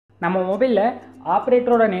நம்ம மொபைலில்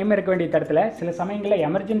ஆப்ரேட்டரோட நேம் இருக்க வேண்டிய இடத்துல சில சமயங்களில்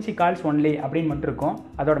எமர்ஜென்சி கால்ஸ் ஒன்லி அப்படின்னு மட்டும் இருக்கும்.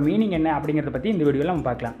 அதோட மீனிங் என்ன அப்படிங்கிறத பற்றி இந்த வீடியோவில் நம்ம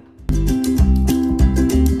பார்க்கலாம்.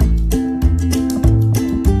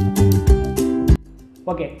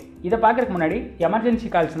 ஓகே, இதை பார்க்குறதுக்கு முன்னாடி எமர்ஜென்சி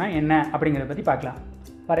கால்ஸ்னால் என்ன அப்படிங்கிறத பற்றி பார்க்கலாம்.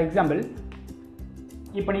 ஃபார் எக்ஸாம்பிள்,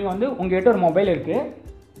 இப்போ நீங்கள் வந்து உங்கள்கிட்ட ஒரு மொபைல் இருக்குது.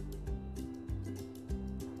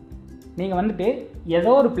 நீங்கள் வந்துட்டு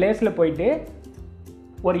ஏதோ ஒரு பிளேஸில் போயிட்டு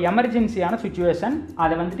ஒரு எமர்ஜென்சியான சுச்சுவேஷன்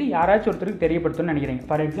அதை வந்துட்டு யாராச்சும் ஒருத்தருக்கு தெரியப்படுத்தணும்னு நினைக்கிறீங்க.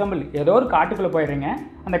 ஃபார் எக்ஸாம்பிள், ஏதோ ஒரு காட்டுக்குள்ளே போயிடுறீங்க.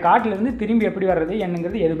 அந்த காட்டிலேருந்து திரும்பி எப்படி வர்றது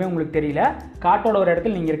என்னங்கிறது எதுவுமே உங்களுக்கு தெரியல. காட்டோட ஒரு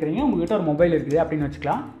இடத்துல நீங்கள் இருக்கிறீங்க, உங்கள்கிட்ட ஒரு மொபைல் இருக்குது அப்படின்னு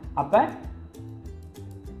வச்சுக்கலாம். அப்போ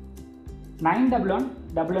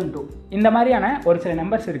 91111 இந்த மாதிரியான ஒரு சில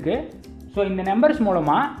நம்பர்ஸ் இருக்குது. ஸோ இந்த நம்பர்ஸ்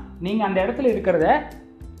மூலமாக நீங்கள் அந்த இடத்துல இருக்கிறத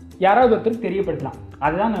யாராவது ஒருத்தருக்கு தெரியப்படுத்தலாம்.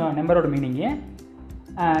 அதுதான் அந்த நம்பரோட மீனிங்கு.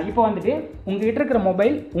 இப்போ வந்துட்டு உங்கள்கிட்ட இருக்கிற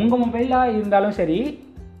மொபைல் உங்கள் மொபைலாக இருந்தாலும் சரி,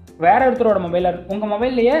 வேறு ஒருத்தரோட மொபைலாக, உங்கள்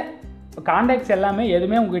மொபைல்லையே காண்டாக்ட்ஸ் எல்லாமே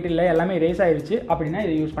எதுவுமே உங்கள்கிட்ட இல்லை, எல்லாமே ரேஸ் ஆகிடுச்சு அப்படின்னா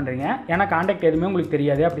இதை யூஸ் பண்ணுறீங்க. ஏன்னா காண்டாக்ட் எதுவுமே உங்களுக்கு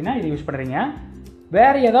தெரியாது அப்படின்னா இதை யூஸ் பண்ணுறீங்க.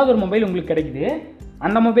 வேறு ஏதாவது ஒரு மொபைல் உங்களுக்கு கிடைக்குது,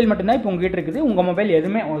 அந்த மொபைல் மட்டும்தான் இப்போ உங்கள்கிட்ட இருக்குது. உங்கள் மொபைல்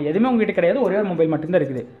எதுவுமே உங்கள்கிட்ட கிடையாது, ஒரே ஒரு மொபைல் மட்டும்தான்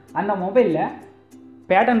இருக்குது. அந்த மொபைலில்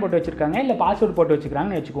பேட்டர்ன் போட்டு வச்சுருக்காங்க, இல்லை பாஸ்வேர்டு போட்டு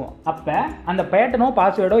வச்சுக்கிறாங்கன்னு வச்சுக்குவோம். அப்போ அந்த பேட்டர்னோ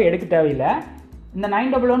பாஸ்வேர்டோ எடுக்க தேவையில்லை. இந்த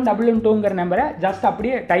 91111 நம்பரை ஜஸ்ட்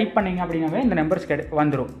அப்படியே டைப் பண்ணிங்க அப்படின்னாவே இந்த நம்பர்ஸ்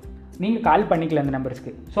வந்துடும். நீங்கள் கால் பண்ணிக்கல அந்த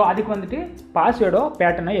நம்பர்ஸ்க்கு. ஸோ அதுக்கு வந்துட்டு பாஸ்வேர்டோ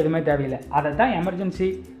பேட்டர்னோ எதுவுமே தேவையில்லை. அதை தான் எமர்ஜென்சி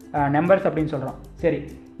நம்பர்ஸ் அப்படின்னு சொல்கிறோம். சரி,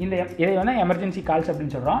 இதை வந்து எமர்ஜென்சி கால்ஸ்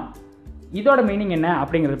அப்படின்னு சொல்கிறோம். இதோட மீனிங் என்ன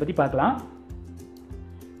அப்படிங்கிறத பற்றி பார்க்கலாம்.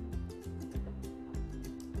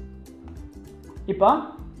 இப்போ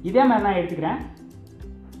இதே மாதிரி நான் எடுத்துக்கிறேன்.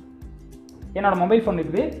 என்னோடய மொபைல் ஃபோன்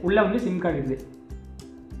இருக்குது, உள்ளே வந்து சிம் கார்டு இருக்குது.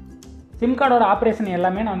 சிம் கார்டோட ஆப்ரேஷன்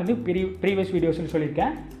எல்லாமே நான் வந்து ப்ரீவியஸ் வீடியோஸில்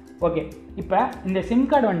சொல்லியிருக்கேன். ஓகே, இப்போ இந்த சிம்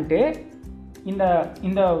கார்டு வந்துட்டு இந்த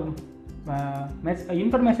இந்த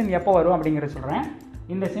இன்ஃபர்மேஷன் எப்போ வரும் அப்படிங்கிறத சொல்கிறேன்.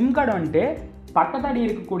 இந்த சிம் கார்டு வந்துட்டு பக்கத்தாடி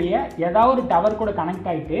இருக்கக்கூடிய ஏதாவது ஒரு டவர் கூட கனெக்ட்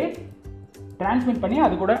ஆகிட்டு டிரான்ஸ்மிட் பண்ணி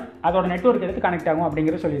அது கூட அதோட நெட்வொர்க் எடுத்து கனெக்ட் ஆகும்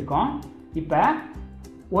அப்படிங்கிறத சொல்லியிருக்கோம். இப்போ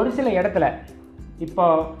ஒரு சில இடத்துல இப்போ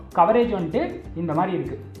கவரேஜ் வந்துட்டு இந்த மாதிரி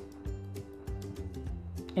இருக்குது,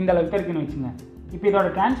 இந்த அளவுக்கு இருக்குன்னு வச்சுங்க. இப்போ இதோட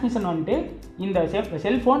டிரான்ஸ்மிஷன் வந்துட்டு இந்த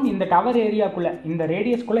செல்ஃபோன் இந்த டவர் ஏரியாக்குள்ளே, இந்த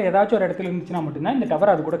ரேடியஸ்க்குள்ளே ஏதாச்சும் ஒரு இடத்துல இருந்துச்சுன்னா மட்டும்தான் இந்த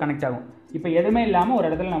டவர் அது கூட கனெக்ட் ஆகும். இப்போ எதுவுமே இல்லாமல் ஒரு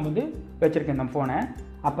இடத்துல நான் வந்து வச்சுருக்கேன் இந்த ஃபோனை.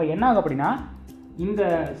 அப்போ என்ன ஆகும் அப்படின்னா, இந்த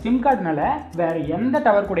சிம் கார்டுனால வேறு எந்த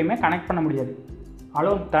டவர் கூடயுமே கனெக்ட் பண்ண முடியாது,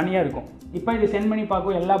 அலோன் தனியாக இருக்கும். இப்போ இது சென்ட் பண்ணி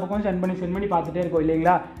பார்க்கும், எல்லா பக்கமும் சென்ட் பண்ணி பார்த்துட்டே இருக்கும்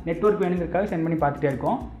இல்லைங்களா. நெட்வொர்க் வேணுங்கிறதுக்காக சென்ட் பண்ணி பார்த்துட்டே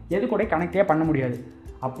இருக்கும், எது கூட கனெக்டே பண்ண முடியாது.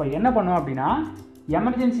 அப்போ என்ன பண்ணுவோம் அப்படின்னா,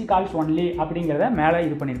 எமர்ஜென்சி கால்ஸ் ஒன்லி அப்படிங்கிறத மேலே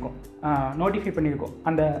இது பண்ணியிருக்கோம், நோட்டிஃபை பண்ணியிருக்கோம்.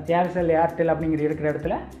 அந்த ஏர்டெல் அப்படிங்கிற இருக்கிற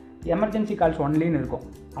இடத்துல எமர்ஜென்சி கால்ஸ் ஒன்லின்னு இருக்கும்.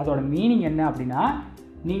 அதோட மீனிங் என்ன அப்படின்னா,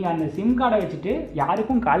 நீங்கள் அந்த சிம் கார்டை வச்சுட்டு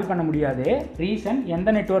யாருக்கும் கால் பண்ண முடியாது. ரீசன், எந்த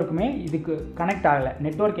நெட்வொர்க்குமே இதுக்கு கனெக்ட் ஆகலை,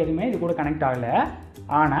 நெட்வொர்க் எதுவுமே இது கூட கனெக்ட் ஆகலை.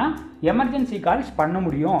 ஆனால் எமர்ஜென்சி கால்ஸ் பண்ண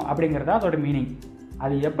முடியும் அப்படிங்கிறதா அதோட மீனிங்.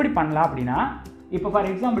 அது எப்படி பண்ணலாம் அப்படின்னா, இப்போ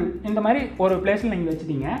ஃபார் எக்ஸாம்பிள் இந்த மாதிரி ஒரு பிளேஸில் நீங்கள்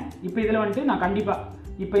வச்சுட்டீங்க. இப்போ இதில் வந்துட்டு நான் கண்டிப்பாக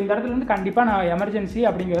இப்போ இந்த இடத்துல வந்து கண்டிப்பாக நான் எமர்ஜென்சி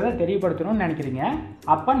அப்படிங்கிறத தெரியப்படுத்தணும்னு நினைக்கிறீங்க.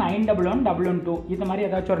 அப்போ 91111 இந்த மாதிரி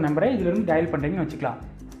ஏதாச்சும் ஒரு நம்பரை இதிலிருந்து டயல் பண்ணுறீங்கன்னு வச்சுக்கலாம்.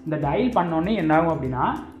 இந்த டயல் பண்ணோன்னே என்ன ஆகும் அப்படின்னா,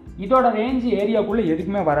 இதோட ரேஞ்சு ஏரியாவுக்குள்ளே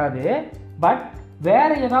எதுக்குமே வராது. பட்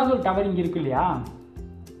வேறு ஏதாவது ஒரு டவர் இங்கே இருக்கு இல்லையா,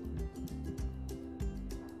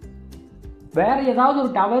 வேறு ஏதாவது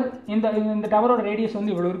ஒரு டவர், இந்த டவரோட ரேடியஸ்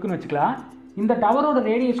வந்து இவ்வளோ இருக்குன்னு வச்சுக்கலாம். இந்த டவரோட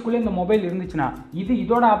ரேடியஸ்க்குள்ளே இந்த மொபைல் இருந்துச்சுன்னா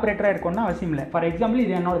இதோட ஆப்ரேட்டராக இருக்கணும்னு அவசியம் இல்லை. ஃபார் எக்ஸாம்பிள்,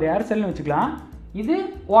 இது என்னோட ஏர்செல்னு வச்சுக்கலாம், இது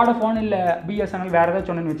வோடஃபோன் இல்லை பிஎஸ்என்எல் வேறு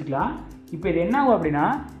ஏதாச்சும் ஒன்றுன்னு வச்சுக்கலாம். இப்போ இது என்ன ஆகும் அப்படின்னா,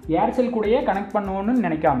 ஏர்செல் கூடயே கனெக்ட் பண்ணணும்னு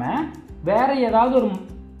நினைக்காம வேறு ஏதாவது ஒரு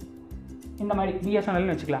இந்த மாதிரி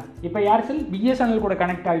பிஎஸ்என்எல்னு வச்சுக்கலாம். இப்போ ஏர்செல் பிஎஸ்என்எல் கூட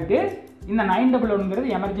கனெக்ட் ஆகிட்டு இந்த 911ங்கிறது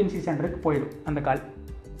எமர்ஜென்சி சென்டருக்கு போயிடும் அந்த கால்.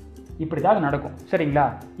 இப்படி தான் அது நடக்கும், சரிங்களா.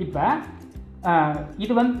 இப்போ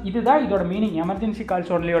இதுதான் இதோட மீனிங். எமர்ஜென்சி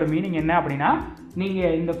கால்ஸ் ஒன்லியோட மீனிங் என்ன அப்படின்னா,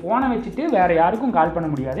 நீங்கள் இந்த ஃபோனை வச்சுட்டு வேறு யாருக்கும் கால் பண்ண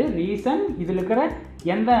முடியாது. ரீசன், இதில் இருக்கிற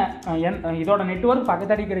இதோட நெட்வொர்க்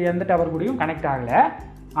பக்கத்தாடி இருக்கிற எந்த டவர் கூடயும் கனெக்ட் ஆகலை.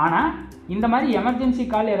 ஆனால் இந்த மாதிரி எமர்ஜென்சி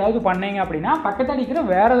கால் ஏதாவது பண்ணீங்க அப்படின்னா பக்கத்தாடி இருக்கிற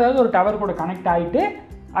வேறு ஏதாவது ஒரு டவர் கூட கனெக்ட் ஆகிட்டு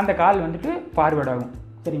அந்த கால் வந்துட்டு ஃபார்வேர்ட் ஆகும்,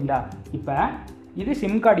 சரிங்களா. இப்போ இது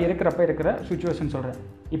சிம் கார்டு இருக்கிற சுச்சுவேஷன் சொல்கிறேன்.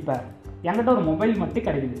 இப்போ என்கிட்ட ஒரு மொபைல் மட்டும்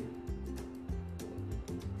கிடைக்குது,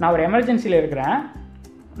 நான் ஒரு எமர்ஜென்சியில் இருக்கிறேன்.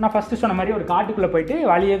 நான் ஃபஸ்ட்டு சொன்ன மாதிரி ஒரு காட்டுக்குள்ளே போயிட்டு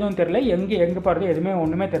வழி எதுவும் தெரில, எங்கே போகிறது எதுவுமே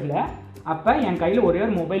ஒன்றுமே தெரில. அப்போ என் கையில் ஒரே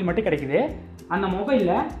ஒரு மொபைல் மட்டும் கிடைக்குது. அந்த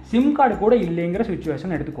மொபைலில் சிம் கார்டு கூட இல்லைங்கிற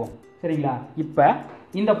சுச்சுவேஷன் எடுத்துக்குவோம், சரிங்களா. இப்போ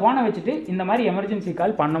இந்த ஃபோனை வச்சுட்டு இந்த மாதிரி எமர்ஜென்சி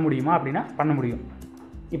கால் பண்ண முடியுமா அப்படின்னா பண்ண முடியும்.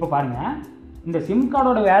 இப்போ பாருங்கள், இந்த சிம்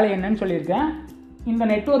கார்டோட வேலை என்னன்னு சொல்லியிருக்கேன். இந்த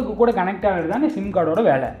நெட்வொர்க்கு கூட கனெக்ட் ஆகிறது தான் இந்த சிம் கார்டோட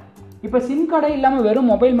வேலை. இப்போ சிம் கார்டே இல்லாமல் வெறும்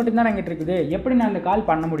மொபைல் மட்டும்தான் என்கிட்ட இருக்குது, எப்படி நான் இந்த கால்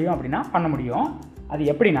பண்ண முடியும் அப்படின்னா பண்ண முடியும். அது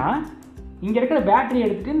எப்படின்னா, இங்கே இருக்கிற பேட்டரி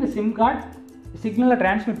எடுத்துகிட்டு இந்த சிம் கார்டு சிக்னலை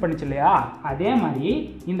டிரான்ஸ்மிட் பண்ணிச்சு இல்லையா, அதே மாதிரி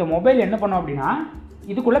இந்த மொபைல் என்ன பண்ணும் அப்படின்னா,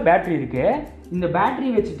 இதுக்குள்ளே பேட்டரி இருக்குது, இந்த பேட்டரி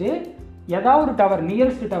வச்சுட்டு ஏதாவது ஒரு டவர்,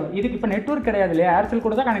 நியரஸ்ட் டவர், இதுக்கு இப்போ நெட்வொர்க் கிடையாது இல்லையா, ஏர்செல்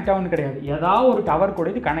கூட தான் கனெக்ட் ஆகும்னு கிடையாது, ஏதாவது ஒரு டவர் கூட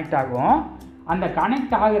இது கனெக்ட் ஆகும். அந்த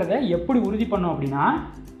கனெக்ட் ஆகிறத எப்படி உறுதி பண்ணும் அப்படின்னா,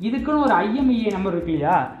 இதுக்குன்னு ஒரு IMEI நம்பர் இருக்கு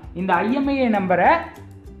இல்லையா, இந்த IMEI நம்பரை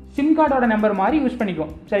சிம் கார்டோட நம்பர் மாதிரி யூஸ் பண்ணிக்கும்.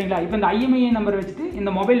 சரிங்களா? இப்போ இந்த IMEI நம்பர் வச்சுட்டு இந்த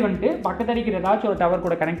மொபைல் வந்துட்டு பக்கத்து அடிக்கிற ஏதாச்சும் ஒரு டவர்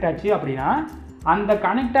கூட கனெக்ட் ஆச்சு அப்படின்னா, அந்த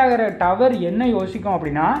கனெக்ட் ஆகிற டவர் என்ன யோசிக்கும்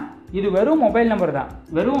அப்படின்னா, இது வெறும் மொபைல் நம்பர் தான்,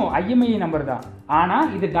 வெறும் IMEI நம்பர் தான்,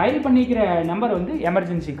 ஆனால் இது டயல் பண்ணிக்கிற நம்பர் வந்து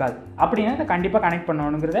எமர்ஜென்சி கால் அப்படின்னா அதை கண்டிப்பாக கனெக்ட்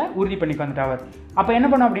பண்ணணுங்கிறத உறுதி பண்ணிக்கும் அந்த டவர். அப்போ என்ன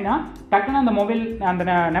பண்ணும் அப்படின்னா, டக்குன்னு அந்த மொபைல் அந்த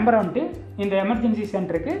நம்பரை வந்துட்டு இந்த எமர்ஜென்சி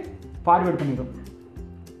சென்டருக்கு ஃபார்வேர்ட் பண்ணிடும்.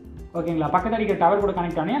 ஓகேங்களா? பக்கத்து அடிக்கிற டவர் கூட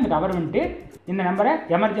கனெக்ட் ஆனே அந்த டவர் வந்துட்டு இந்த நம்பரை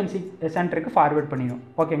எமர்ஜென்சி சென்டருக்கு ஃபார்வேர்ட் பண்ணிடும்.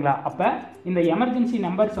 ஓகேங்களா? அப்போ இந்த எமர்ஜென்சி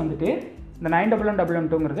நம்பர்ஸ் வந்துட்டு இந்த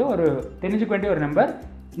 911112ங்கிறது ஒரு தெரிஞ்சுக்க வேண்டிய ஒரு நம்பர்.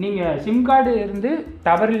 நீங்கள் சிம் கார்டு இருந்து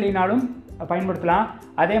டவர் இல்லைனாலும் பயன்படுத்தலாம்.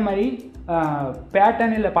 அதே மாதிரி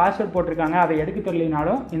பேட்டர்ன் இல்லை பாஸ்வேர்ட் போட்டிருக்காங்க, அதை எடுக்க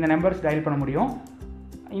தெரியலினாலும் இந்த நம்பர்ஸ் டயல் பண்ண முடியும்.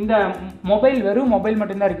 இந்த மொபைல் வெறும் மொபைல்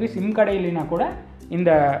மட்டும்தான் இருக்குது, சிம் கார்டே இல்லைனா கூட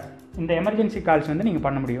இந்த எமர்ஜென்சி கால்ஸ் வந்து நீங்கள்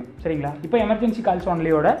பண்ண முடியும். சரிங்களா? இப்போ எமர்ஜென்சி கால்ஸ்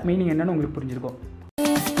ஒன்லியோட மீனிங் என்னன்னு உங்களுக்கு புரிஞ்சிருக்கும்.